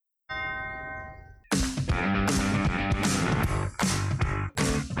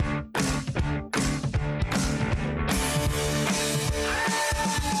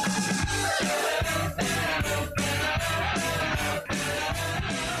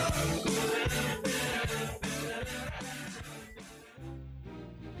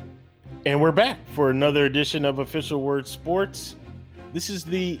And we're back for another edition of Official Word Sports. This is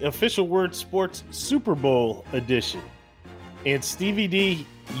the Official Word Sports Super Bowl edition. And Stevie D,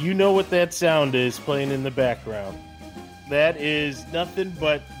 you know what that sound is playing in the background. That is nothing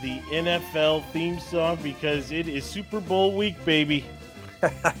but the NFL theme song because it is Super Bowl week, baby.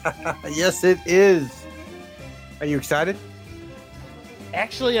 Yes, it is. Are you excited?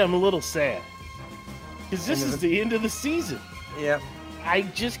 Actually, I'm a little sad because this is the end of the season. Yeah. I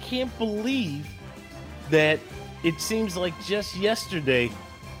just can't believe that it seems like just yesterday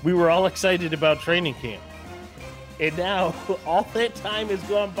we were all excited about training camp. And now all that time has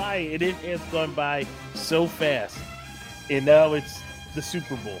gone by, and it has gone by so fast. And now it's the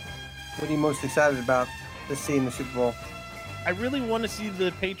Super Bowl. What are you most excited about to see in the Super Bowl? I really want to see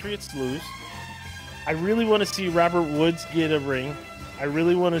the Patriots lose. I really want to see Robert Woods get a ring. I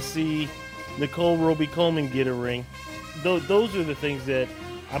really want to see Nicole Roby-Coleman get a ring. Those are the things that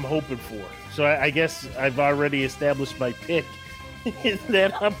I'm hoping for. So I guess I've already established my pick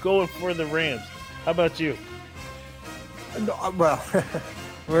that I'm going for the Rams. How about you? Well,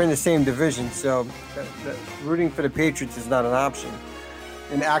 we're in the same division, so rooting for the Patriots is not an option.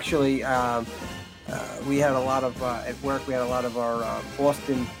 And actually, we had a lot of, at work, we had a lot of our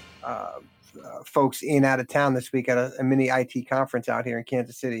Boston folks in out of town this week at a mini IT conference out here in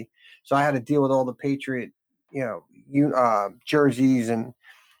Kansas City. So I had to deal with all the Patriot, jerseys and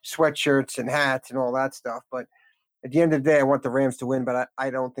sweatshirts and hats and all that stuff. But at the end of the day, I want the Rams to win, but I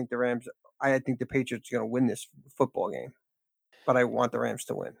don't think the Rams, I think the Patriots are going to win this football game, but I want the Rams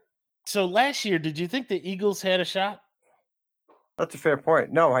to win. So last year, did you think the Eagles had a shot? That's a fair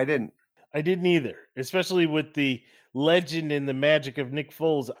point. No, I didn't. I didn't either, especially with the legend and the magic of Nick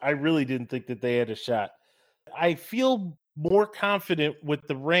Foles. I really didn't think that they had a shot. I feel more confident with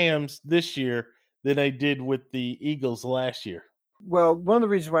the Rams this year than I did with the Eagles last year. Well, one of the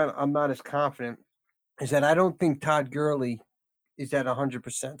reasons why I'm not as confident is that I don't think Todd Gurley is at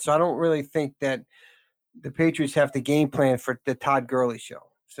 100%. So I don't really think that the Patriots have the game plan for the Todd Gurley show.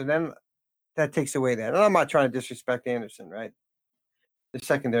 So then that takes away that. And I'm not trying to disrespect Anderson, right? The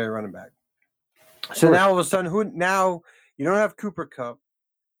secondary running back. So now all of a sudden, now you don't have Cooper Kupp.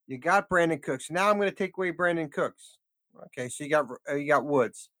 You got Brandon Cooks. Now I'm going to take away Brandon Cooks. Okay, so you got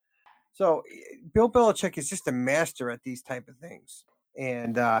Woods. So Bill Belichick is just a master at these type of things.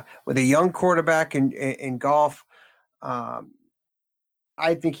 And with a young quarterback in golf, I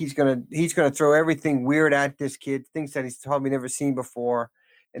think he's gonna throw everything weird at this kid, things that he's probably never seen before.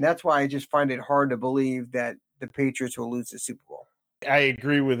 And that's why I just find it hard to believe that the Patriots will lose the Super Bowl. I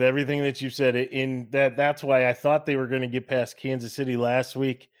agree with everything that you said. That's why I thought they were going to get past Kansas City last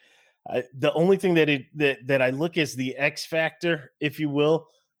week. The only thing that I look as the X factor, if you will,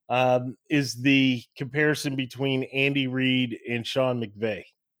 is the comparison between Andy Reid and Sean McVay.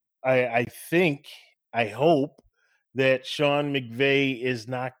 I hope that Sean McVay is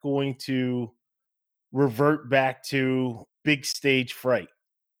not going to revert back to big stage fright,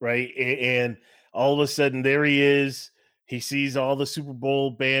 right? And all of a sudden there he is. He sees all the Super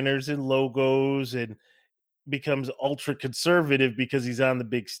Bowl banners and logos and becomes ultra conservative because he's on the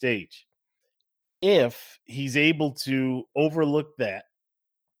big stage. If he's able to overlook that,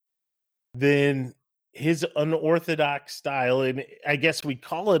 then his unorthodox style, and I guess we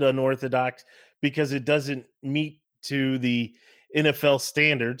call it unorthodox because it doesn't meet to the NFL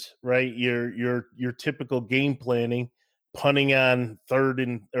standards, right? Your typical game planning, punting on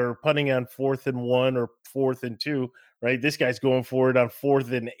punting on 4th and 1 or 4th and 2, right? This guy's going for it on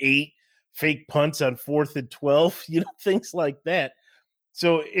 4th and 8, fake punts on 4th and 12, things like that.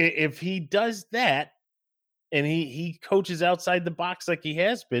 So if he does that and he coaches outside the box like he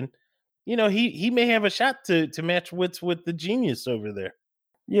has been, he may have a shot to match wits with the genius over there.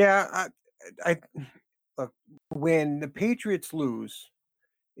 Yeah, I look, when the Patriots lose,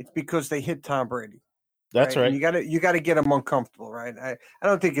 it's because they hit Tom Brady. That's right. And you got to get them uncomfortable, right? I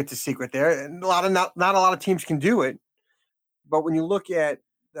don't think it's a secret there. And not a lot of teams can do it. But when you look at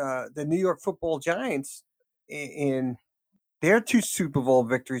the New York Football Giants in their 2 Super Bowl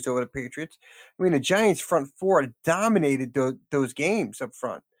victories over the Patriots, I mean, the Giants front four dominated those games up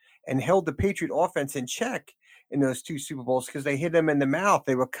front and held the Patriot offense in check in those 2 Super Bowls because they hit him in the mouth.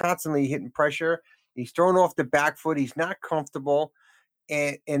 They were constantly hitting pressure. He's thrown off the back foot. He's not comfortable.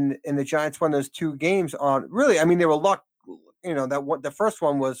 And the Giants won those 2 games on really, I mean, they were luck, the first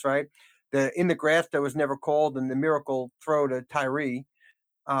one was right. In the grass that was never called and the miracle throw to Tyree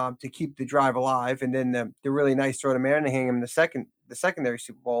to keep the drive alive. And then the really nice throw to Manningham in the secondary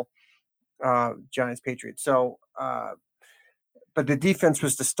Super Bowl, Giants Patriots. So, but the defense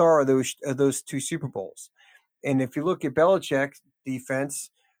was the star of those 2 Super Bowls. And if you look at Belichick's defense,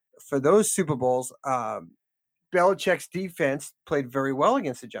 for those Super Bowls, Belichick's defense played very well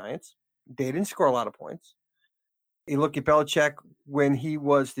against the Giants. They didn't score a lot of points. You look at Belichick when he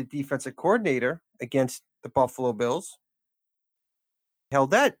was the defensive coordinator against the Buffalo Bills,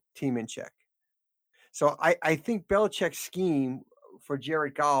 held that team in check. So I think Belichick's scheme for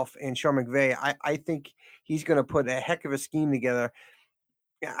Jared Goff and Sean McVay, I think he's going to put a heck of a scheme together.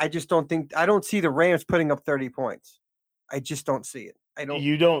 I just don't see the Rams putting up 30 points. I just don't see it.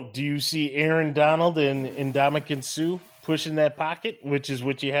 Do you see Aaron Donald and Ndamukong Suh pushing that pocket, which is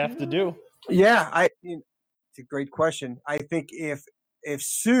what you have to do? Yeah, it's a great question. I think if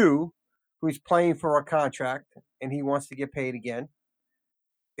Suh, who's playing for a contract and he wants to get paid again,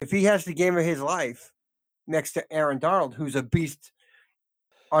 if he has the game of his life next to Aaron Donald, who's a beast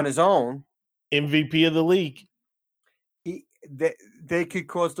on his own, MVP of the league, they could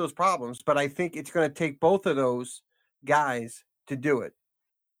cause those problems. But I think it's going to take both of those guys to do it,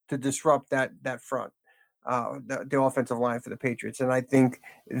 to disrupt that front, the offensive line for the Patriots. And I think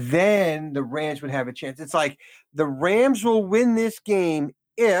then the Rams would have a chance. It's like the Rams will win this game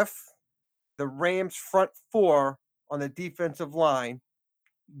if the Rams front four on the defensive line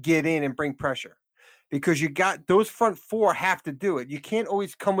get in and bring pressure, because you got those front four have to do it. You can't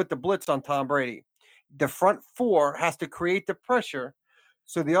always come with the blitz on Tom Brady. The front four has to create the pressure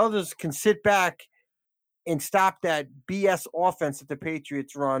so the others can sit back and stop that BS offense that the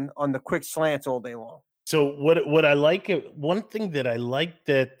Patriots run on the quick slants all day long. So what I like, one thing that I like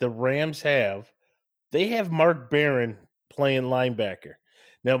that the Rams have, they have Mark Barron playing linebacker.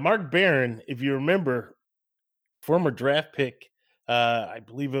 Now, Mark Barron, if you remember, former draft pick, I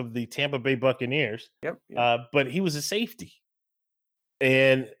believe, of the Tampa Bay Buccaneers. Yep. But he was a safety,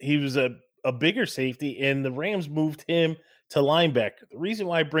 and he was a bigger safety, and the Rams moved him to linebacker. The reason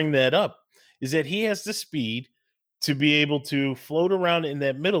why I bring that up is that he has the speed to be able to float around in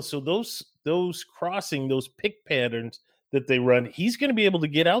that middle. So those crossing, those pick patterns that they run, he's going to be able to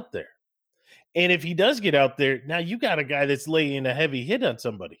get out there. And if he does get out there, now you got a guy that's laying a heavy hit on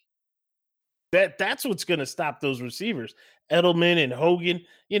somebody. That's what's going to stop those receivers. Edelman and Hogan,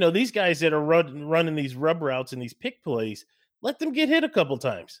 these guys that are running these rub routes and these pick plays, let them get hit a couple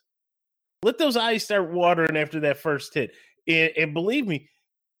times. Let those eyes start watering after that first hit. And believe me,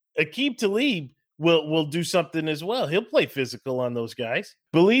 Aqib Talib will do something as well. He'll play physical on those guys.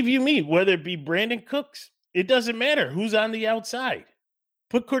 Believe you me, whether it be Brandon Cooks, it doesn't matter who's on the outside.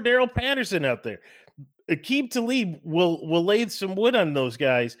 Put Cordero Patterson out there. Aqib Talib will lay some wood on those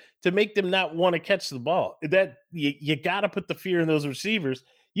guys to make them not want to catch the ball. That you got to put the fear in those receivers.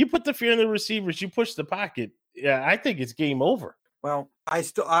 You put the fear in the receivers, you push the pocket. Yeah, I think it's game over. Well,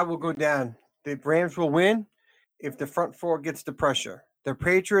 I will go down. The Rams will win if the front four gets the pressure. The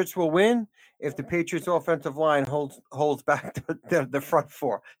Patriots will win if the Patriots offensive line holds back the front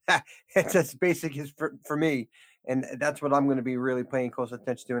four. It's as basic as for me, and that's what I'm going to be really paying close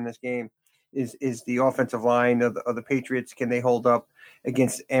attention to in this game. Is the offensive line of the Patriots, can they hold up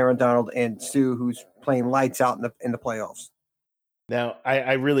against Aaron Donald and Suh, who's playing lights out in the playoffs? Now,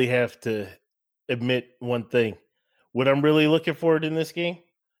 I really have to admit one thing. What I'm really looking forward in this game,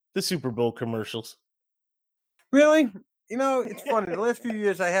 the Super Bowl commercials. Really? It's funny. The last few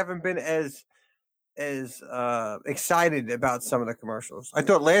years, I haven't been as excited about some of the commercials. I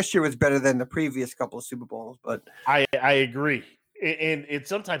thought last year was better than the previous couple of Super Bowls, but I agree. And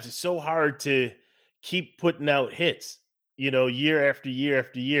sometimes it's so hard to keep putting out hits, year after year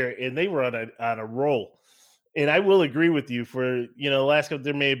after year, and they were on a roll. And I will agree with you for, the last couple,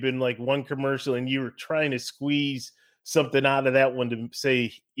 there may have been like one commercial and you were trying to squeeze something out of that one to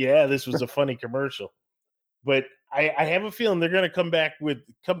say, yeah, this was a funny commercial. But I have a feeling they're going to come back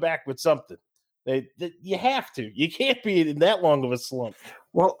with something. You have to. You can't be in that long of a slump.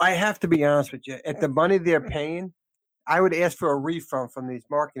 Well, I have to be honest with you. At the money they're paying, I would ask for a refund from these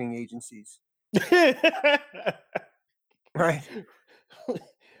marketing agencies. Right.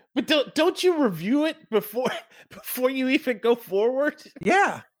 But don't you review it before you even go forward?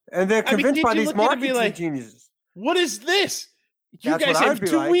 Yeah. And they're convinced by these marketing geniuses. What is this? You guys have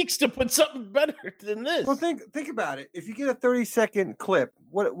 2 weeks to put something better than this. Well, think about it. If you get a 30-second clip,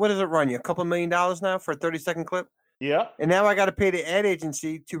 what does it run you? A couple $1 million now for a 30-second clip? Yeah. And now I got to pay the ad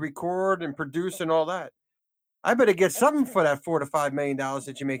agency to record and produce and all that. I better get something for that $4 to $5 million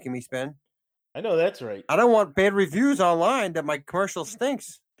that you're making me spend. I know that's right. I don't want bad reviews online that my commercial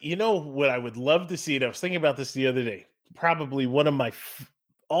stinks. You know what I would love to see? And I was thinking about this the other day. Probably one of my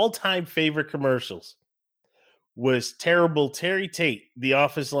all-time favorite commercials was terrible Terry Tate, the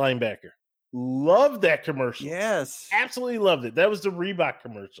Office linebacker. Loved that commercial. Yes. Absolutely loved it. That was the Reebok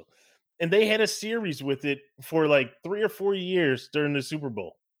commercial. And they had a series with it for like 3 or 4 years during the Super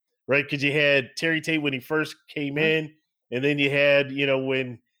Bowl. right? Because you had Terry Tate when he first came in, and then you had,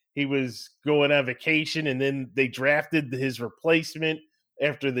 when he was going on vacation, and then they drafted his replacement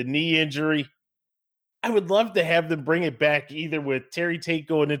after the knee injury. I would love to have them bring it back either with Terry Tate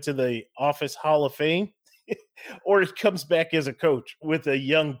going into the Office Hall of Fame or he comes back as a coach with a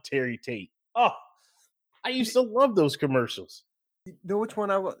young Terry Tate. Oh, I used to love those commercials. You know which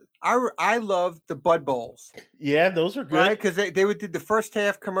one I love the Bud Bowls. Yeah, those are good. Right, because they would do the first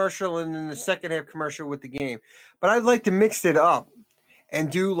half commercial and then the second half commercial with the game. But I'd like to mix it up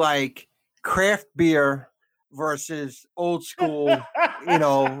and do like craft beer versus old school,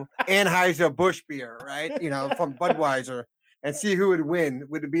 Anheuser-Busch beer, right? From Budweiser, and see who would win.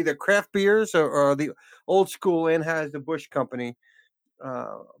 Would it be the craft beers or the old school Anheuser-Busch company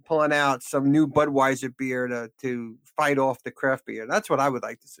pulling out some new Budweiser beer to fight off the craft beer? That's what I would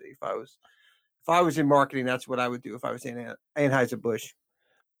like to see if I was in marketing. That's what I would do if I was in Anheuser-Busch.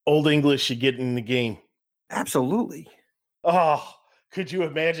 Old English should get in the game. Absolutely. Oh, could you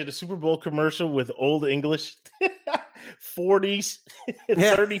imagine a Super Bowl commercial with Old English? 40s,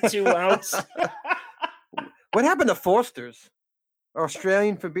 32 ounce. What happened to Foster's?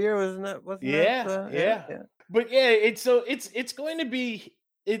 Australian for beer, wasn't that? Yeah. But yeah, it's going to be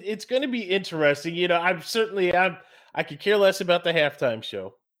it's going to be interesting. I could care less about the halftime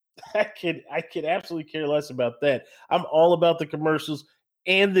show. I could absolutely care less about that. I'm all about the commercials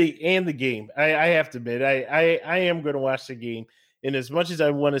and the game. I have to admit, I am going to watch the game. And as much as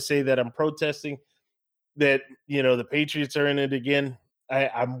I want to say that I'm protesting that the Patriots are in it again,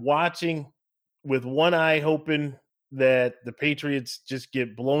 I'm watching with one eye hoping that the Patriots just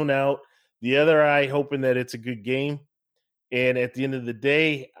get blown out, the other eye hoping that it's a good game. And at the end of the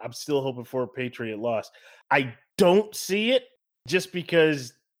day, I'm still hoping for a Patriot loss. I don't see it just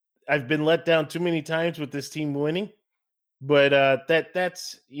because I've been let down too many times with this team winning. But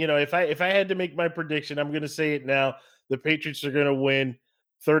that's if I had to make my prediction, I'm going to say it now. The Patriots are going to win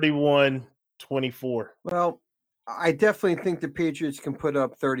 31-24. Well, I definitely think the Patriots can put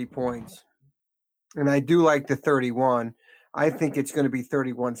up 30 points. And I do like the 31. I think it's going to be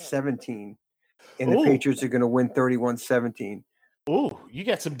 31-17. And the Patriots are going to win 31-17. Oh, you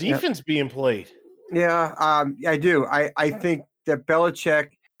got some defense being played. Yeah, I do. I think that Belichick,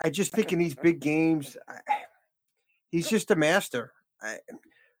 I just think in these big games, he's just a master.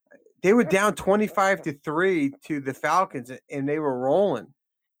 They were down 25-3 to the Falcons, and they were rolling.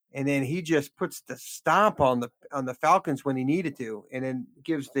 And then he just puts the stomp on the Falcons when he needed to, and then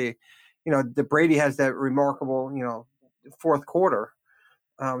gives the Brady has that remarkable, fourth quarter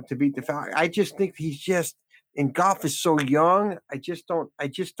to beat the Falcons. I just think and Goff is so young. I just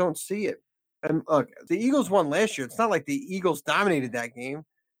don't see it. And look, the Eagles won last year. It's not like the Eagles dominated that game.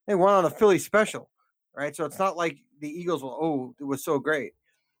 They won on a Philly special, right? So it's not like the Eagles it was so great.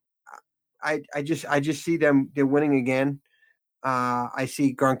 I just see they're winning again. I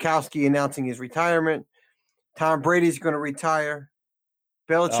see Gronkowski announcing his retirement. Tom Brady's going to retire.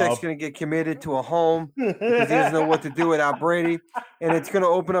 Belichick's going to get committed to a home because he doesn't know what to do without Brady, and it's going to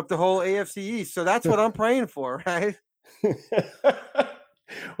open up the whole AFC East. So that's what I'm praying for, right?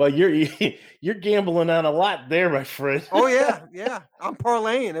 Well, you're gambling on a lot there, my friend. Oh yeah. I'm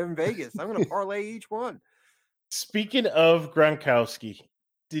parlaying in Vegas. I'm going to parlay each one. Speaking of Gronkowski,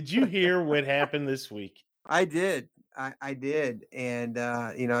 did you hear what happened this week? I did. I did, and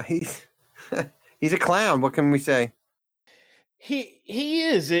he's he's a clown. What can we say? He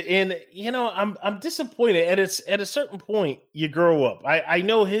is, and I'm disappointed. At a certain point, you grow up. I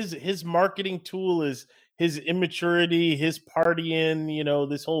know his marketing tool is his immaturity, his partying,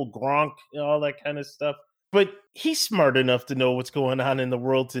 this whole Gronk, all that kind of stuff. But he's smart enough to know what's going on in the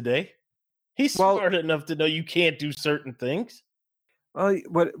world today. He's smart enough to know you can't do certain things. Well,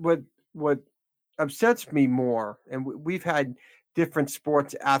 what upsets me more, and we've had different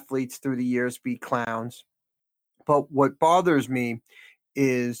sports athletes through the years be clowns, but what bothers me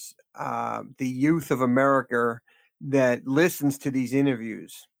is the youth of America that listens to these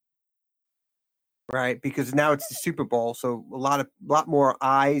interviews, right? Because now it's the Super Bowl, so a lot more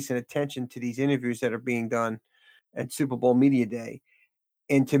eyes and attention to these interviews that are being done at Super Bowl Media Day.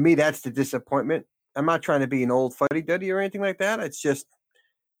 And to me, that's the disappointment. I'm not trying to be an old fuddy-duddy or anything like that. It's just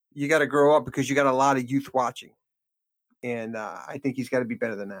you got to grow up because you got a lot of youth watching. And I think he's got to be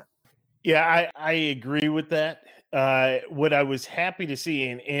better than that. Yeah, I agree with that. What I was happy to see,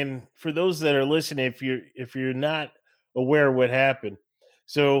 and for those that are listening, if you're not aware of what happened,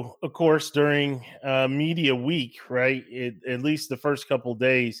 so of course during media week, right, at least the first couple of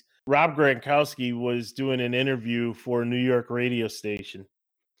days, Rob Gronkowski was doing an interview for a New York radio station,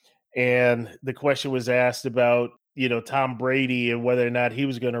 and the question was asked about Tom Brady and whether or not he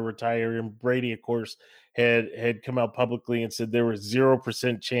was going to retire. And Brady, of course, had come out publicly and said there was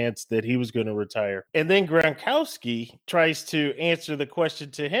 0% chance that he was going to retire. And then Gronkowski tries to answer the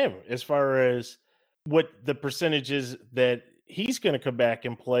question to him as far as what the percentage is that he's going to come back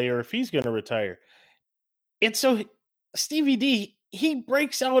and play or if he's going to retire. And so Stevie D, he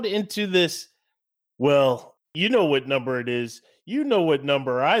breaks out into this, well, you know what number it is. You know what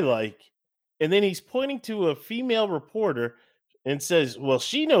number I like. And then he's pointing to a female reporter and says, well,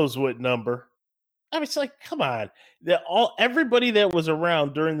 she knows what number. I mean, it's like, come on. Everybody that was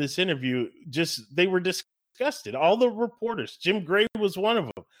around during this interview, they were disgusted. All the reporters, Jim Gray was one of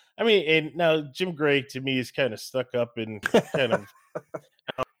them. I mean, and now Jim Gray to me is kind of stuck up and kind of,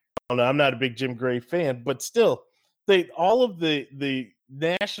 I don't know, I'm not a big Jim Gray fan, but still, all of the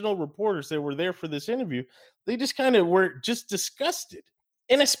national reporters that were there for this interview, they just kind of were just disgusted.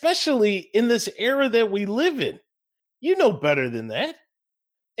 And especially in this era that we live in, you know better than that.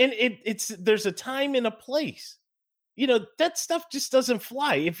 And there's a time and a place. That stuff just doesn't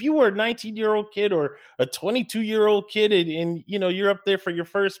fly. If you were a 19-year-old kid or a 22-year-old kid and you're up there for your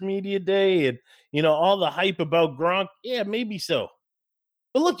first media day and, all the hype about Gronk, yeah, maybe so.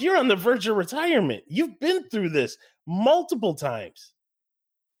 But look, you're on the verge of retirement. You've been through this multiple times.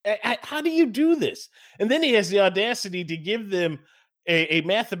 How do you do this? And then he has the audacity to give them a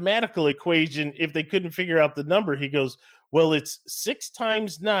mathematical equation if they couldn't figure out the number. He goes, well, it's 6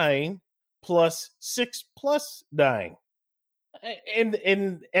 times 9 plus 6 plus 9.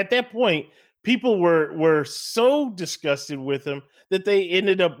 And at that point, people were so disgusted with him that they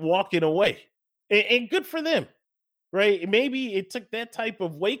ended up walking away. And good for them, right? Maybe it took that type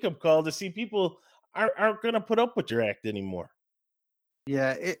of wake-up call to see people aren't going to put up with your act anymore.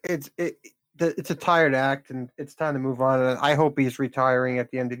 Yeah, it's a tired act, and it's time to move on. And I hope he's retiring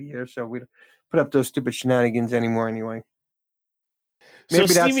at the end of the year, so we don't put up those stupid shenanigans anymore. Anyway,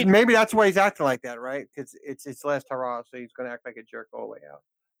 maybe that's why he's acting like that, right? Because it's last hurrah, so he's going to act like a jerk all the way out.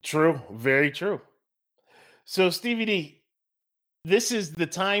 True, very true. So Stevie D, this is the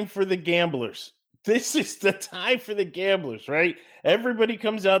time for the gamblers. This is the time for the gamblers, right? Everybody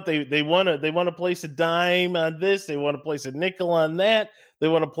comes out. They want to place a dime on this. They want to place a nickel on that. They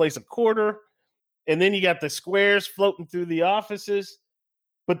want to place a quarter. And then you got the squares floating through the offices.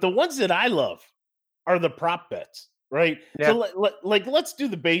 But the ones that I love are the prop bets, right? Yeah. So let's do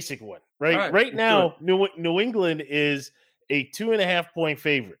the basic one, right? Right now, New England is a 2.5-point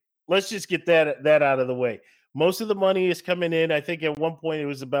favorite. Let's just get that out of the way. Most of the money is coming in. I think at one point it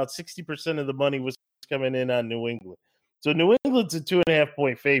was about 60% of the money was coming in on New England. So New England's a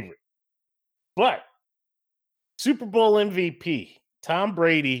 2.5-point favorite. But Super Bowl MVP, Tom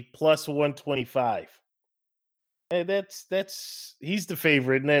Brady plus 125. And he's the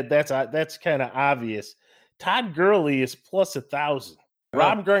favorite, and that's kind of obvious. Todd Gurley is plus 1,000.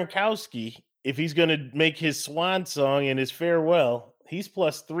 Rob Gronkowski, if he's going to make his swan song and his farewell, he's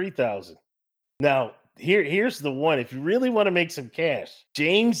plus 3,000. Now, here's the one. If you really want to make some cash,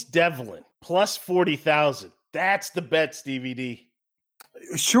 James Devlin plus 40,000. That's the bet, Stevie D.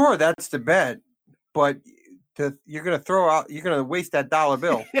 Sure, that's the bet, but you're going to waste that dollar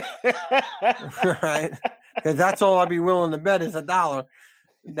bill, right? Because that's all I'd be willing to bet is $1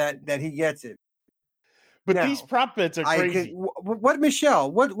 that he gets it. But now, these prop bets are crazy. What's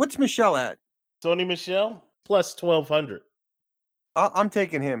Michelle at? Sony Michel plus 1,200. I'm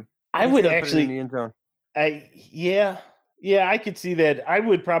taking him. I would actually in the end zone. I could see that. I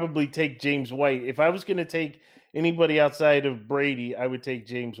would probably take James White. If I was going to take anybody outside of Brady, I would take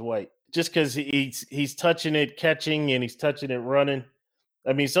James White. Just because he's touching it, catching, and he's touching it, running.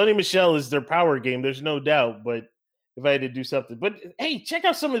 I mean, Sony Michel is their power game. There's no doubt. But if I had to do something. But, hey, check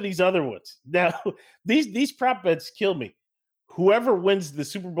out some of these other ones. Now, these prop bets kill me. Whoever wins the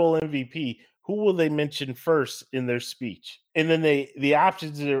Super Bowl MVP, who will they mention first in their speech? And then the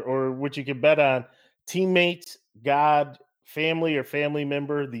options or what you can bet on, teammates, God, family or family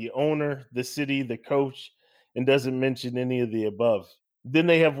member, the owner, the city, the coach, and doesn't mention any of the above. Then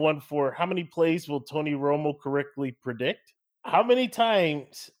they have one for how many plays will Tony Romo correctly predict? How many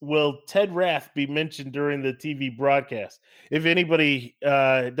times will Ted Rath be mentioned during the TV broadcast? If anybody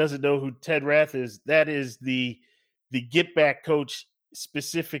doesn't know who Ted Rath is, that is the get back coach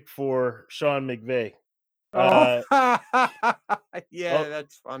specific for Sean McVay. That's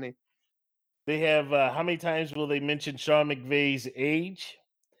funny. They have how many times will they mention Sean McVay's age?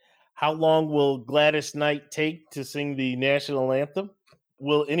 How long will Gladys Knight take to sing the national anthem?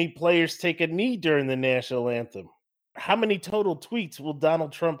 Will any players take a knee during the national anthem? How many total tweets will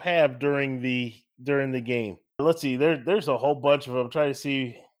Donald Trump have during the game? Let's see. There's a whole bunch of them. I'm trying to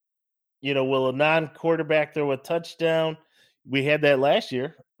see Will a non-quarterback throw a touchdown? We had that last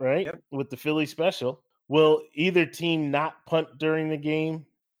year, right? Yep. With the Philly special. Will either team not punt during the game?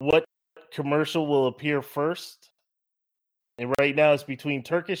 What commercial will appear first? And right now it's between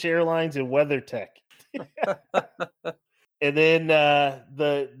Turkish Airlines and WeatherTech. And then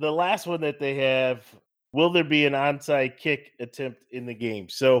the last one that they have, will there be an onside kick attempt in the game?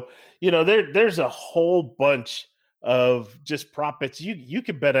 So, there's a whole bunch of just prop bets. You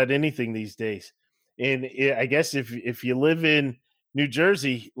can bet on anything these days. And I guess if you live in New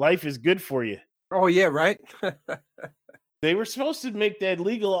Jersey, life is good for you. Oh yeah, right. They were supposed to make that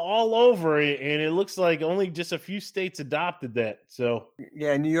legal all over, and it looks like only just a few states adopted that. So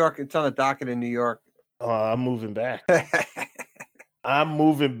yeah, New York, it's on the docket in New York. I'm moving back. I'm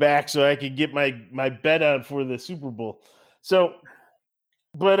moving back so I can get my bet on for the Super Bowl. So,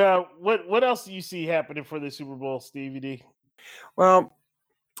 but what else do you see happening for the Super Bowl, Stevie D? Well,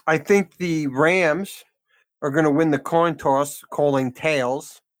 I think the Rams are going to win the coin toss, calling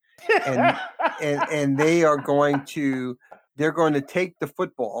tails, and they are going to take the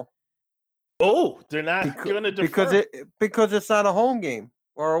football. Oh, they're not going to defer because it's not a home game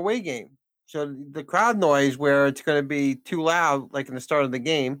or away game. So the crowd noise where it's going to be too loud, like in the start of the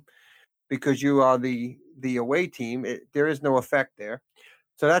game, because you are the away team, there is no effect there.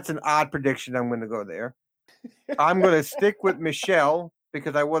 So that's an odd prediction. I'm going to go there. I'm going to stick with Michelle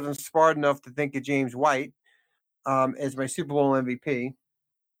because I wasn't smart enough to think of James White as my Super Bowl MVP.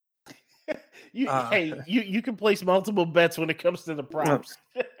 You can place multiple bets when it comes to the props.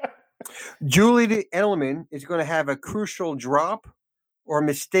 Julie Edelman is going to have a crucial drop or a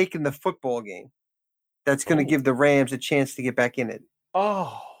mistake in the football game that's going to give the Rams a chance to get back in it.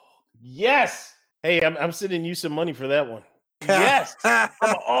 Oh, yes. Hey, I'm sending you some money for that one. Yes. I'm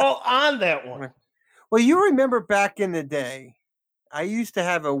all on that one. Well, you remember back in the day, I used to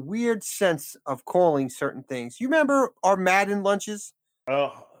have a weird sense of calling certain things. You remember our Madden lunches?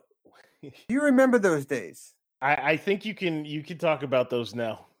 Oh. Do you remember those days? I think you can talk about those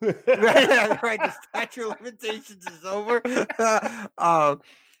now. right, the statute of limitations is over.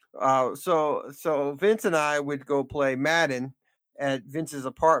 So Vince and I would go play Madden at Vince's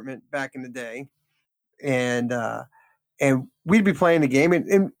apartment back in the day, and we'd be playing the game,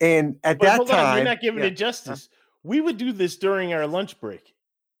 and at that time, you're not giving it justice. We would do this during our lunch break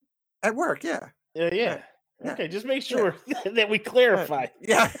at work. Yeah. Yeah. Okay, just make sure that we clarify.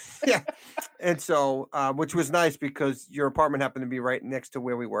 Yeah. And so, which was nice because your apartment happened to be right next to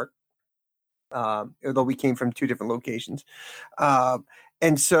where we work, although we came from two different locations. And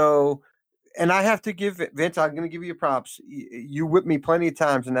I have to give Vince, I'm going to give you props. You whipped me plenty of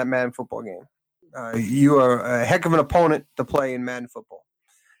times in that Madden football game. You are a heck of an opponent to play in Madden football.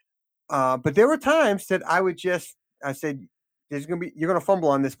 But there were times that I said, you're going to fumble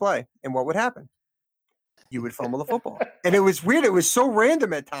on this play. And what would happen? You would fumble the football. And it was weird. It was so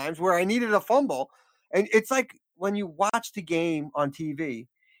random at times where I needed a fumble. And it's like when you watch the game on TV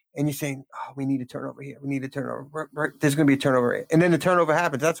and you're saying, oh, we need a turnover here. We need a turnover. There's going to be a turnover here. And then the turnover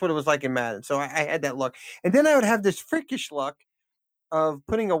happens. That's what it was like in Madden. So I had that luck. And then I would have this freakish luck of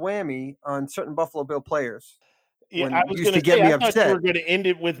putting a whammy on certain Buffalo Bill players. Yeah, I was going to get me upset. You were going to end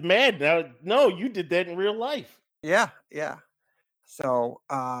it with Madden. No, you did that in real life. Yeah. So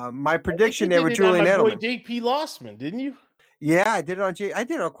my prediction there with Julian Edelman. JP Lossman, didn't you? Yeah, I did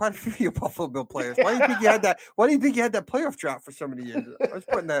it on quite a few Buffalo Bill players. Why do you think you had that? Why do you think you had that playoff drought for so many years? I was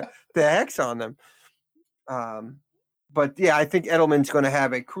putting the X on them. But yeah, I think Edelman's going to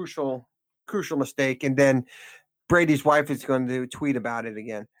have a crucial mistake, and then Brady's wife is going to tweet about it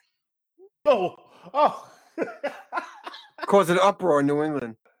again. Oh. Cause an uproar in New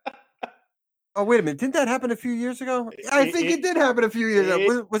England. Oh, wait a minute. Didn't that happen a few years ago? I think it did happen a few years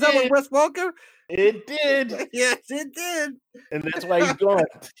ago. Was that with Wes Welker? It did. Yes, it did. And that's why he's gone.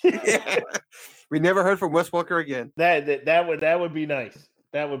 Yeah. We never heard from Wes Welker again. That would be nice.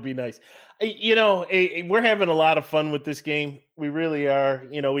 That would be nice. We're having a lot of fun with this game. We really are.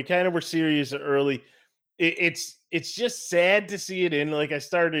 We kind of were serious early. It's just sad to see it end. Like I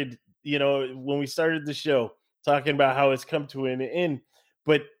started, when we started the show, talking about how it's come to an end.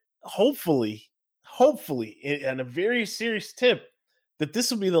 But hopefully, and a very serious tip, that this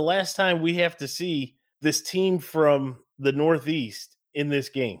will be the last time we have to see this team from the Northeast in this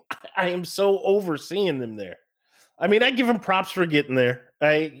game. I am so over seeing them there. I mean, I give them props for getting there.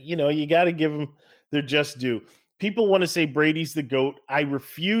 You got to give them their just due. People want to say Brady's the GOAT. I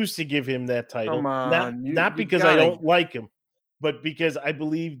refuse to give him that title. Come on. Not because I don't like him, but because I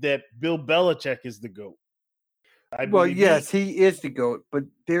believe that Bill Belichick is the GOAT. Well, yes, he is the GOAT, but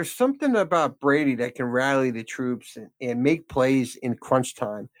there's something about Brady that can rally the troops and make plays in crunch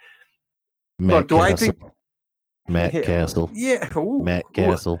time. Matt do I Castle. think Matt Castle. Yeah. Matt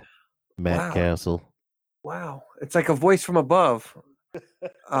Castle. Matt Castle. Wow. It's like a voice from above.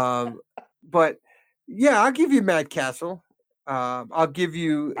 But yeah, I'll give you Matt Castle. I'll give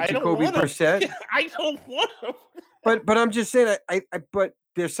you Jacoby Brissett. I don't want him. But I'm just saying, but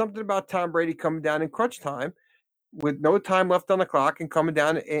there's something about Tom Brady coming down in crunch time with no time left on the clock and coming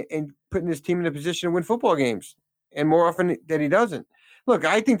down and putting his team in a position to win football games, and more often than he doesn't. Look,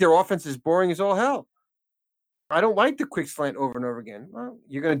 I think their offense is boring as all hell. I don't like the quick slant over and over again. Well,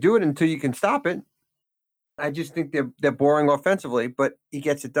 you're going to do it until you can stop it. I just think they're boring offensively, but he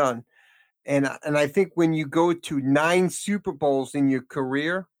gets it done. And I think when you go to 9 Super Bowls in your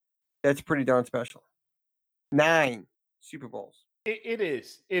career, that's pretty darn special. 9 Super Bowls. It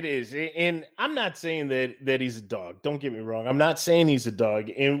is. And I'm not saying that he's a dog. Don't get me wrong. I'm not saying he's a dog.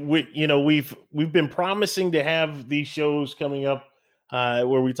 And we've been promising to have these shows coming up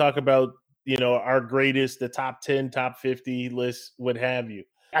where we talk about, our greatest, the top 10, top 50 lists, what have you.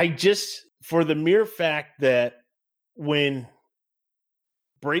 I just, for the mere fact that when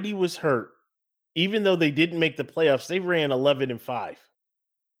Brady was hurt, even though they didn't make the playoffs, they ran 11-5.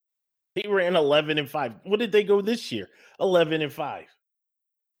 They ran 11-5. What did they go this year? 11-5.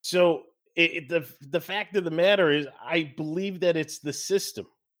 So the fact of the matter is, I believe that it's the system.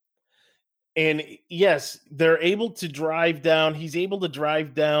 And yes, they're able to drive down. He's able to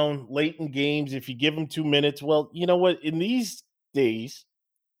drive down late in games if you give him 2 minutes. Well, you know what? In these days,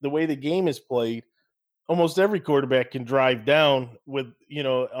 the way the game is played, almost every quarterback can drive down with,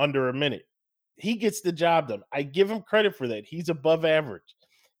 under a minute. He gets the job done. I give him credit for that. He's above average.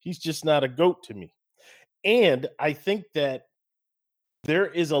 He's just not a GOAT to me. And I think that there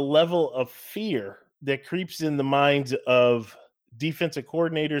is a level of fear that creeps in the minds of defensive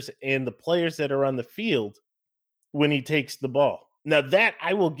coordinators and the players that are on the field when he takes the ball. Now, that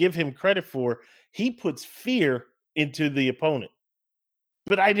I will give him credit for. He puts fear into the opponent.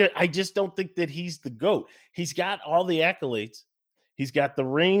 But I just don't think that he's the GOAT. He's got all the accolades. He's got the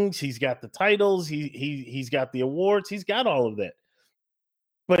rings. He's got the titles. He's got the awards. He's got all of that.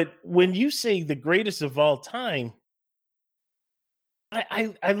 But when you say the greatest of all time,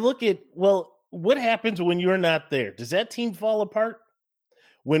 I look at, well, what happens when you're not there? Does that team fall apart?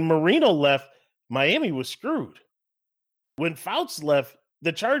 When Marino left, Miami was screwed. When Fouts left,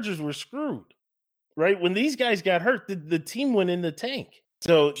 the Chargers were screwed. Right? When these guys got hurt, the team went in the tank.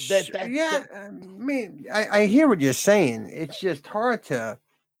 So I hear what you're saying. It's just hard to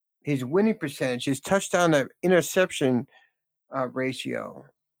his winning percentage, his touchdown to interception ratio.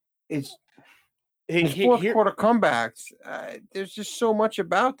 It's his fourth quarter comebacks. There's just so much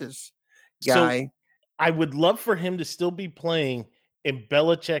about this guy. So I would love for him to still be playing and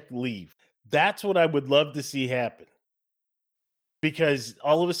Belichick leave. That's what I would love to see happen. Because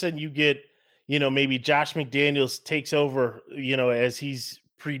all of a sudden you get, maybe Josh McDaniels takes over, as he's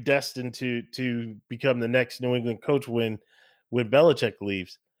predestined to become the next New England coach when Belichick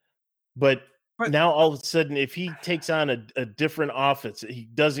leaves. But now all of a sudden, if he takes on a different offense,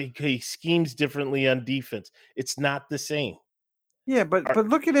 he schemes differently on defense. It's not the same. Yeah, but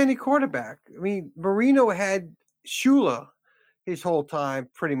look at any quarterback. I mean, Marino had Shula his whole time,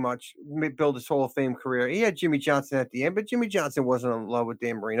 pretty much build his Hall of Fame career. He had Jimmy Johnson at the end, but Jimmy Johnson wasn't in love with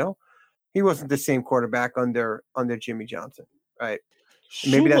Dan Marino. He wasn't the same quarterback under Jimmy Johnson, right?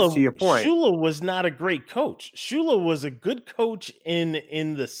 Maybe that's to your point. Shula was not a great coach. Shula was a good coach in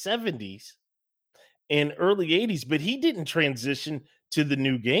the 70s and early 80s, but he didn't transition to the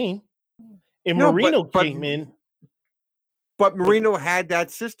new game. And Marino came in. But Marino had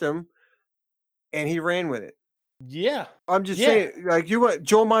that system, and he ran with it. Yeah. I'm just saying, like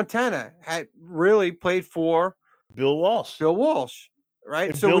Joe Montana had really played for Bill Walsh,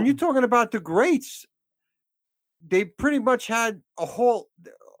 right? And so when you're talking about the greats, they pretty much had the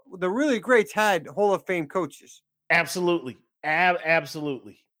really greats had Hall of Fame coaches. Absolutely.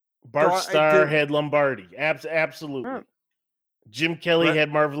 Absolutely. Bart Starr had Lombardi. Absolutely. Right. Jim Kelly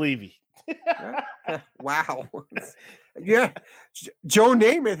had Marv Levy. Wow. Yeah. Joe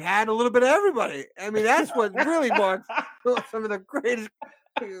Namath had a little bit of everybody. I mean, that's what really marks some of the greatest.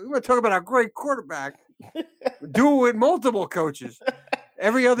 We're going to talk about a great quarterback. Do it with multiple coaches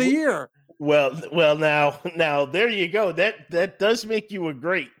every other year. Well, now there you go. That does make you a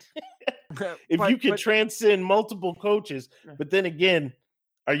great. If you can transcend multiple coaches, but then again,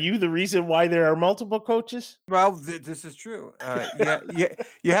 are you the reason why there are multiple coaches? Well, this is true.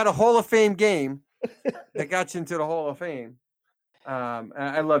 You had a Hall of Fame game that got you into the Hall of Fame.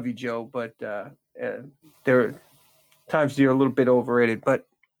 I love you, Joe, but there are times you're a little bit overrated. But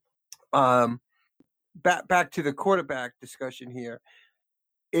back to the quarterback discussion here.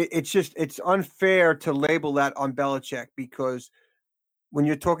 it's unfair to label that on Belichick, because when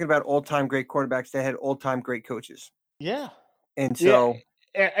you're talking about all-time great quarterbacks, they had all-time great coaches. Yeah. And so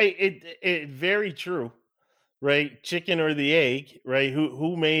it very true, right? Chicken or the egg, right?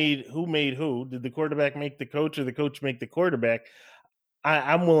 Who made who? Did the quarterback make the coach, or the coach make the quarterback?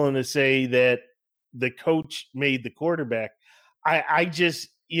 I'm willing to say that the coach made the quarterback. I just,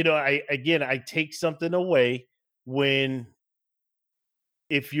 I take something away when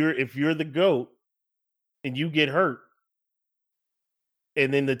if you're the GOAT and you get hurt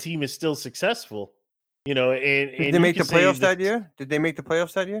and then the team is still successful, and did they make the playoffs that year? Did they make the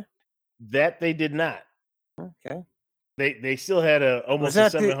playoffs that year? That they did not. Okay. They still had almost a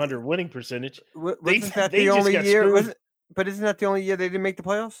 700 winning percentage. Wasn't that the only year? But isn't that the only year they didn't make the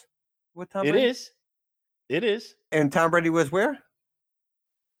playoffs with Tom Brady? It is. And Tom Brady was where?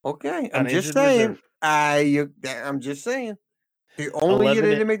 Okay, I'm just saying. I'm just saying. The only year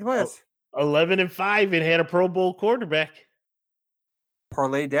they didn't make the playoffs. 11-5 and had a Pro Bowl quarterback.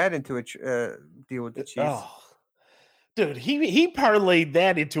 Parlayed that into a deal with the Chiefs. Oh, dude, he parlayed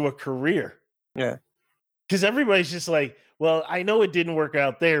that into a career. Yeah. Because everybody's just like, well, I know it didn't work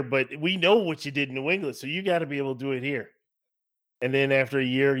out there, but we know what you did in New England, so you got to be able to do it here. And then after a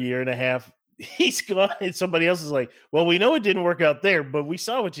year and a half, he's gone, and somebody else is like, well, we know it didn't work out there, but we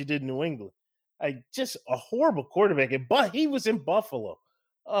saw what you did in New England. Just a horrible quarterback, but he was in Buffalo.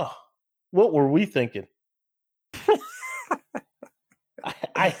 Oh, what were we thinking?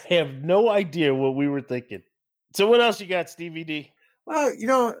 I have no idea what we were thinking. So what else you got, Stevie D? Well,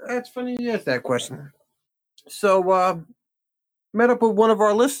 that's funny you asked that question. So met up with one of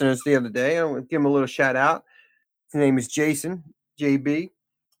our listeners the other day. I want to give him a little shout out. His name is Jason, JB.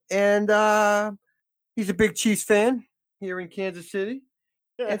 And he's a big Chiefs fan here in Kansas City.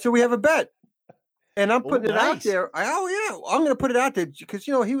 And so we have a bet. And I'm putting it out there. I'm going to put it out there because,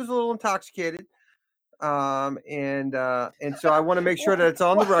 he was a little intoxicated. And so I want to make sure that it's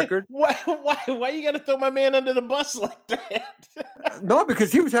on the record. Why you got to throw my man under the bus like that? No,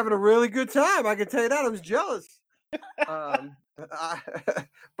 because he was having a really good time. I can tell you that. I was jealous.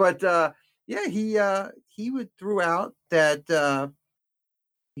 He threw out that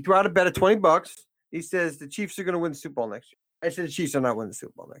he threw out a bet of $20. He says the Chiefs are going to win the Super Bowl next year. I said the Chiefs are not winning the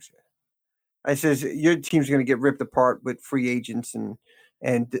Super Bowl next year. I says your team's going to get ripped apart with free agents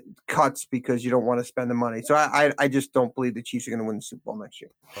and cuts because you don't want to spend the money. So I just don't believe the Chiefs are going to win the Super Bowl next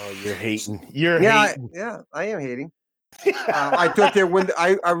year. Oh, you're hating. Hating. I am hating. I thought their window.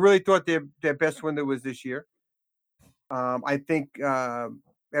 I really thought their best window was this year. I think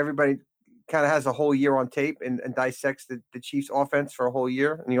everybody kind of has a whole year on tape and dissects the Chiefs offense for a whole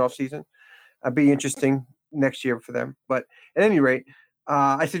year in the offseason. It'd be interesting next year for them. But at any rate,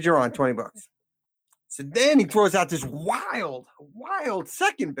 I said, you're on $20. So then he throws out this wild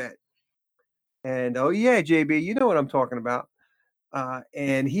second bet. And, oh, yeah, JB, you know what I'm talking about.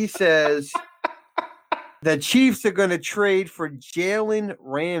 And he says the Chiefs are going to trade for Jalen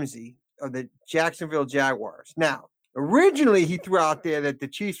Ramsey of the Jacksonville Jaguars. Now, originally he threw out there that the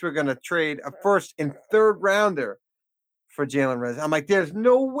Chiefs were going to trade a first and third rounder for Jalen Ramsey. I'm like, there's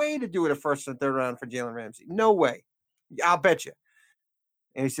no way to do it a first and third round for Jalen Ramsey. No way. I'll bet you.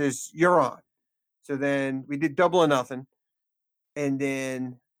 And he says, you're on. So then we did double or nothing. And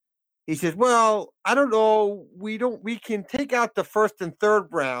then he says, well, I don't know. We can take out the first and third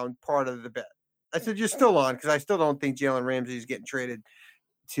round part of the bet. I said, you're still on, because I still don't think Jalen Ramsey is getting traded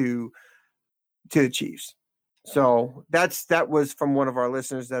to the Chiefs. So that was from one of our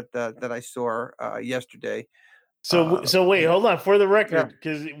listeners that I saw yesterday. So wait, hold on, for the record,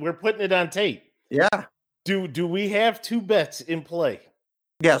 because we're putting it on tape. Yeah. Do we have two bets in play?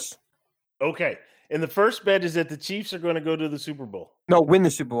 Yes. Okay. And the first bet is that the Chiefs are going to go to the Super Bowl. No, win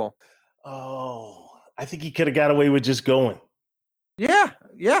the Super Bowl. Oh, I think he could have got away with just going. Yeah.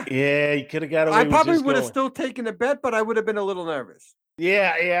 Yeah, he could have got away with just going. I probably would have still taken the bet, but I would have been a little nervous.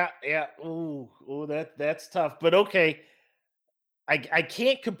 Yeah. Ooh, that's tough. But okay. I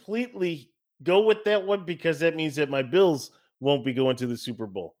can't completely go with that one because that means that my Bills won't be going to the Super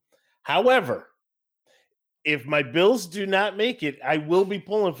Bowl. However, if my Bills do not make it, I will be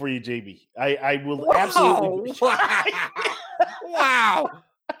pulling for you, JB. I will absolutely. Wow.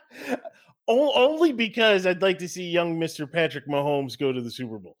 Only because I'd like to see young Mr. Patrick Mahomes go to the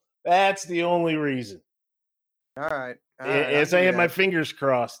Super Bowl. That's the only reason. All right. As I have my fingers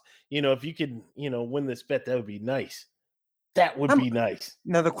crossed, if you could, win this bet, that would be nice. That would be nice.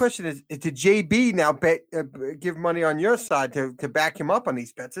 Now, the question is did JB now give money on your side to back him up on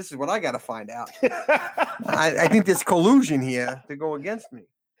these bets? This is what I got to find out. I think there's collusion here to go against me.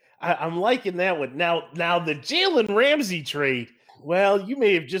 I'm liking that one. Now the Jalen Ramsey trade, Well, you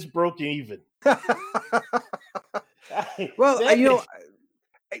may have just broken even. Well,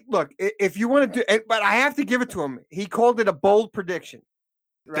 look, if you want to do, but I have to give it to him. He called it a bold prediction.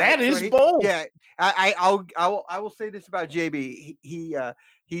 Right? That is bold. Yeah, I will say this about JB.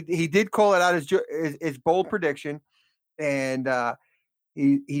 He did call it out as bold prediction, and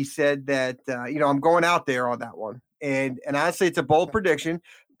he said that I'm going out there on that one, and honestly, it's a bold prediction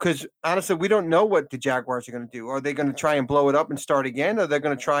because honestly, we don't know what the Jaguars are going to do. Are they going to try and blow it up and start again? Or are they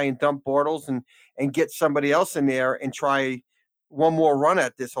going to try and dump Bortles and get somebody else in there and try one more run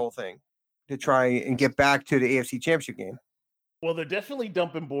at this whole thing to try and get back to the AFC Championship game? Well, they're definitely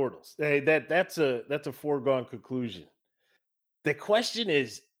dumping Bortles. That's a foregone conclusion. The question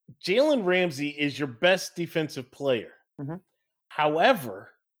is, Jalen Ramsey is your best defensive player. Mm-hmm.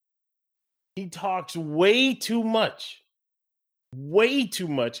 However, he talks way too much, and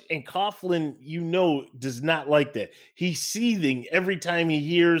Coughlin, does not like that. He's seething every time he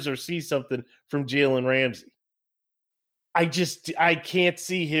hears or sees something from Jalen Ramsey. I can't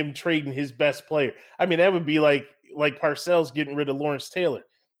see him trading his best player. I mean, that would be like Parcells getting rid of Lawrence Taylor.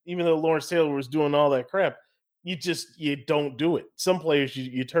 Even though Lawrence Taylor was doing all that crap, you don't do it. Some players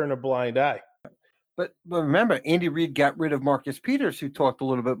you turn a blind eye. But remember, Andy Reid got rid of Marcus Peters, who talked a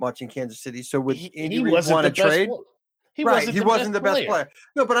little bit much in Kansas City. So would Andy Reid want to trade? He wasn't the best player.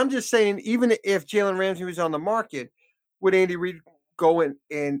 No, but I'm just saying, even if Jalen Ramsey was on the market, would Andy Reid go and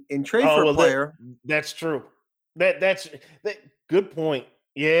trade for a player? That's true. That's good point.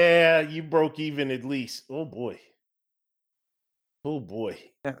 Yeah, you broke even at least. Oh boy.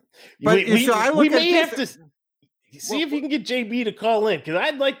 Yeah. But we may have to see if you can get JB to call in, because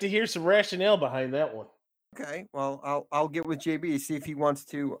I'd like to hear some rationale behind that one. Okay, well, I'll get with JB, see if he wants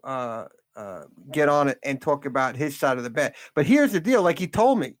to get on it and talk about his side of the bet. But here's the deal: like he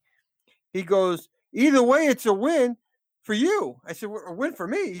told me, he goes, either way, it's a win for you. I said, a win for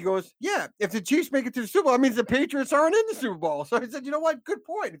me. He goes, yeah. If the Chiefs make it to the Super Bowl, that means the Patriots aren't in the Super Bowl. So I said, you know what? Good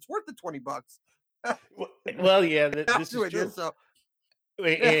point. It's worth the $20. Well, yeah, this is true. So,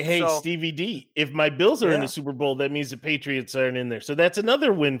 hey, Stevie D, if my Bills are in the Super Bowl, that means the Patriots aren't in there. So that's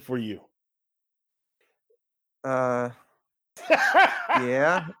another win for you. Yeah.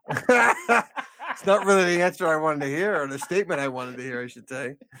 It's not really the answer I wanted to hear, or the statement I wanted to hear, I should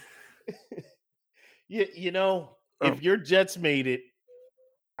say. If your Jets made it,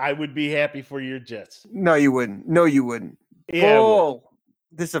 I would be happy for your Jets. No, you wouldn't. Yeah. Oh,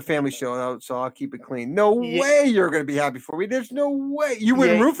 this is a family show, so I'll keep it clean. No way you're going to be happy for me. There's no way. You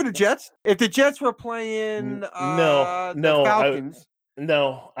wouldn't root for the Jets? If the Jets were playing the Falcons.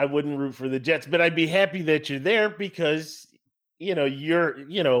 I wouldn't root for the Jets, but I'd be happy that you're there because, you're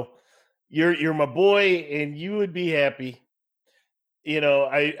my boy and you would be happy.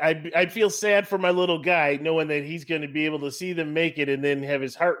 I'd feel sad for my little guy knowing that he's going to be able to see them make it and then have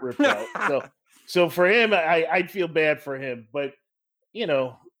his heart ripped out. So for him, I'd feel bad for him, but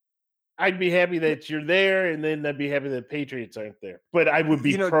I'd be happy that you're there, and then I'd be happy that Patriots aren't there. But I would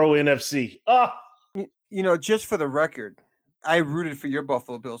be pro NFC. Oh, just for the record, I rooted for your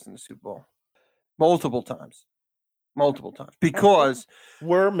Buffalo Bills in the Super Bowl multiple times because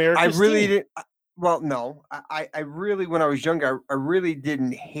we're America's I really team. didn't. Well, no, I really, when I was younger, I really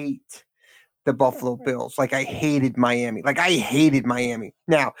didn't hate the Buffalo Bills. Like I hated Miami.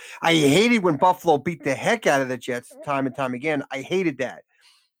 Now, I hated when Buffalo beat the heck out of the Jets time and time again. I hated that.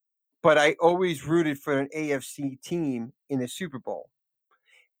 But I always rooted for an AFC team in the Super Bowl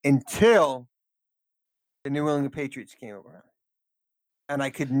until the New England Patriots came around. And I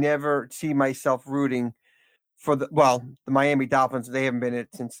could never see myself rooting for the Miami Dolphins. They haven't been in it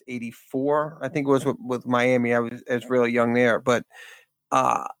since '84. I think it was with Miami. I was really young there. But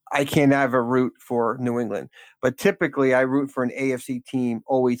I can never root for New England. But typically, I root for an AFC team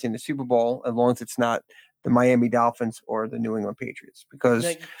always in the Super Bowl, as long as it's not the Miami Dolphins or the New England Patriots.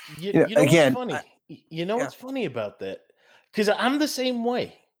 Because, again, what's funny? What's funny about that? Because I'm the same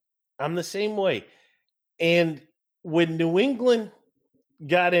way. And when New England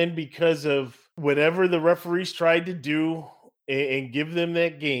got in because of whatever the referees tried to do and give them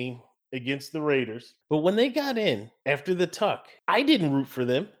that game against the Raiders, but when they got in after the tuck, I didn't root for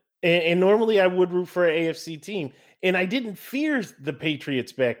them. And normally I would root for an AFC team. And I didn't fear the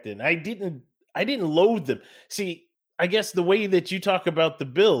Patriots back then. I didn't loathe them. See, I guess the way that you talk about the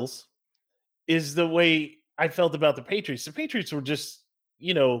Bills is the way I felt about the Patriots. The Patriots were just,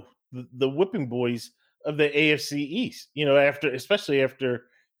 the whipping boys of the AFC East, especially after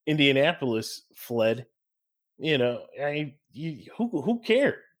Indianapolis fled, who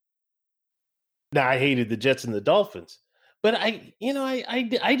cared? Now, I hated the Jets and the Dolphins, but I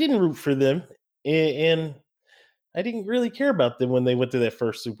didn't root for them. And I didn't really care about them when they went to that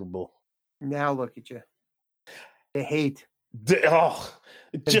first Super Bowl. Now look at you. The hate.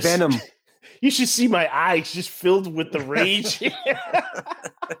 The venom. You should see my eyes just filled with the rage.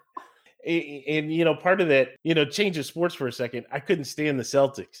 And part of that, change of sports for a second. I couldn't stand the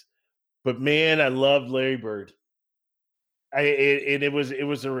Celtics, but man, I loved Larry Bird. It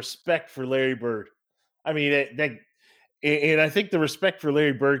was a respect for Larry Bird. I mean, and I think the respect for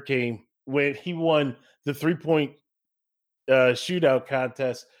Larry Bird came when he won the 3-point shootout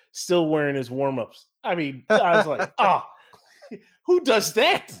contest, still wearing his warm-ups. I mean, I was like, oh, who does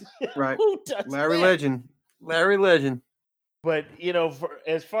that? Right. Who does Larry that? Legend. Larry Legend. But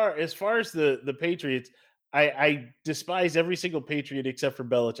as far as the Patriots, I despise every single Patriot except for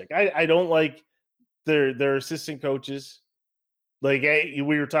Belichick. I don't like their assistant coaches. Like we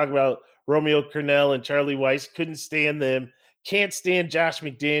were talking about Romeo Crennel and Charlie Weiss. Couldn't stand them. Can't stand Josh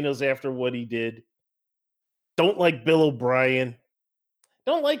McDaniels after what he did. Don't like Bill O'Brien.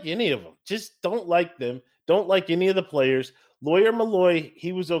 Don't like any of them. Just don't like them. Don't like any of the players. Lawyer Malloy,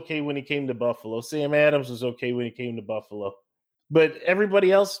 he was okay when he came to Buffalo. Sam Adams was okay when he came to Buffalo. But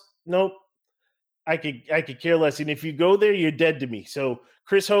everybody else, nope. I could care less. And if you go there, you're dead to me. So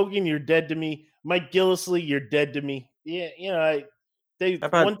Chris Hogan, you're dead to me. Mike Gillislee, you're dead to me. Yeah,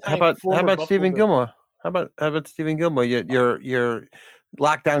 How about Stephen Gilmore? How about Stephen Gilmore? Your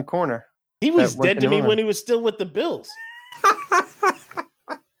lockdown corner. He was dead to me when he was still with the Bills.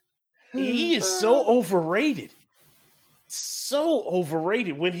 He is so overrated. So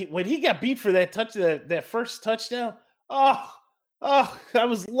overrated. When he got beat for that first touchdown, oh, I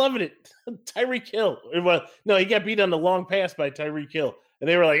was loving it. Tyreek Hill. Well, no, he got beat on the long pass by Tyreek Hill. And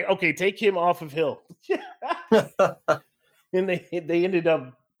they were like, okay, take him off of Hill. And they ended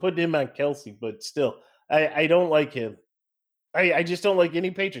up putting him on Kelsey, but still, I don't like him. I just don't like any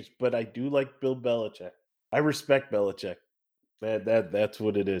Patriots, but I do like Bill Belichick. I respect Belichick. That's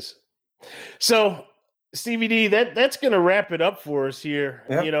what it is. So, Stevie D, that's going to wrap it up for us here.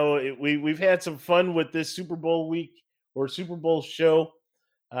 Yep. We've had some fun with this Super Bowl week or Super Bowl show.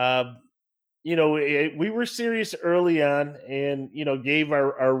 We were serious early on and, gave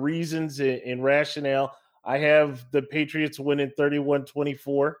our reasons and rationale. I have the Patriots winning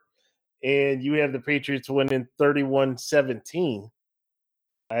 31-24, and you have the Patriots winning 31-17.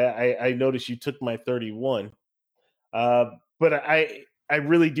 I noticed you took my 31. But I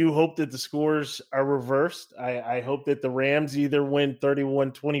really do hope that the scores are reversed. I hope that the Rams either win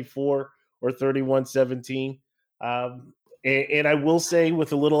 31-24 or 31-17. And I will say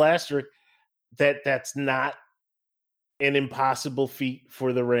with a little asterisk that's not an impossible feat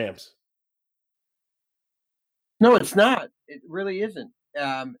for the Rams. No, it's not. It really isn't.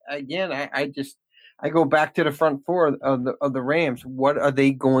 Again, I go back to the front four of the Rams. What are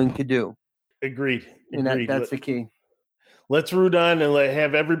they going to do? Agreed. And that's the key. Let's root on and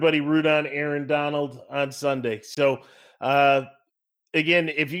have everybody root on Aaron Donald on Sunday. So, again,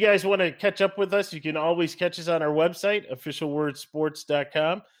 if you guys want to catch up with us, you can always catch us on our website,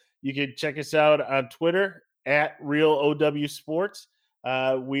 officialwordsports.com. You can check us out on Twitter @RealOWSports.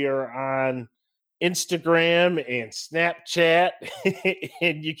 We are on Instagram and Snapchat,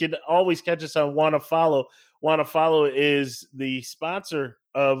 and you can always catch us on Wanna Follow. Wanna Follow is the sponsor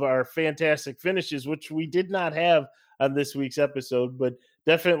of our Fantastic Finishes, which we did not have on this week's episode, but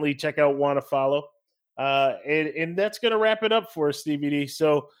definitely check out Wanna Follow. And that's going to wrap it up for us, Stevie D.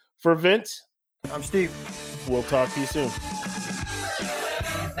 So for Vince, I'm Steve. We'll talk to you soon.